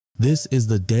This is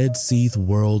the Dead Sea,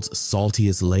 world's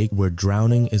saltiest lake, where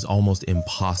drowning is almost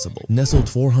impossible. Nestled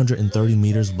 430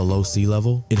 meters below sea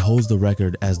level, it holds the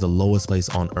record as the lowest place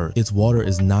on Earth. Its water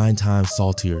is 9 times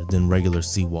saltier than regular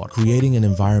seawater, creating an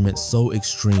environment so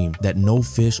extreme that no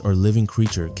fish or living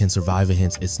creature can survive,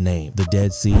 hence its name, the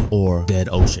Dead Sea or Dead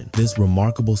Ocean. This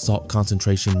remarkable salt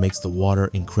concentration makes the water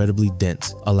incredibly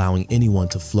dense, allowing anyone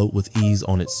to float with ease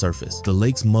on its surface. The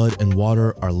lake's mud and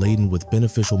water are laden with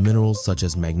beneficial minerals such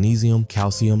as magnesium,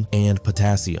 calcium, and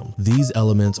potassium. These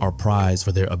elements are prized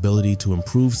for their ability to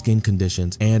improve skin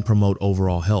conditions and promote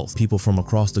overall health. People from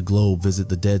across the globe visit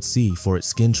the Dead Sea for its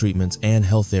skin treatments and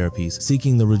health therapies,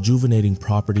 seeking the rejuvenating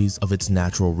properties of its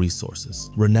natural resources.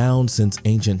 Renowned since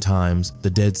ancient times, the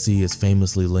Dead Sea is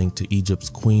famously linked to Egypt's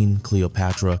Queen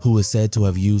Cleopatra, who is said to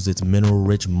have used its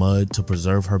mineral-rich mud to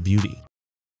preserve her beauty.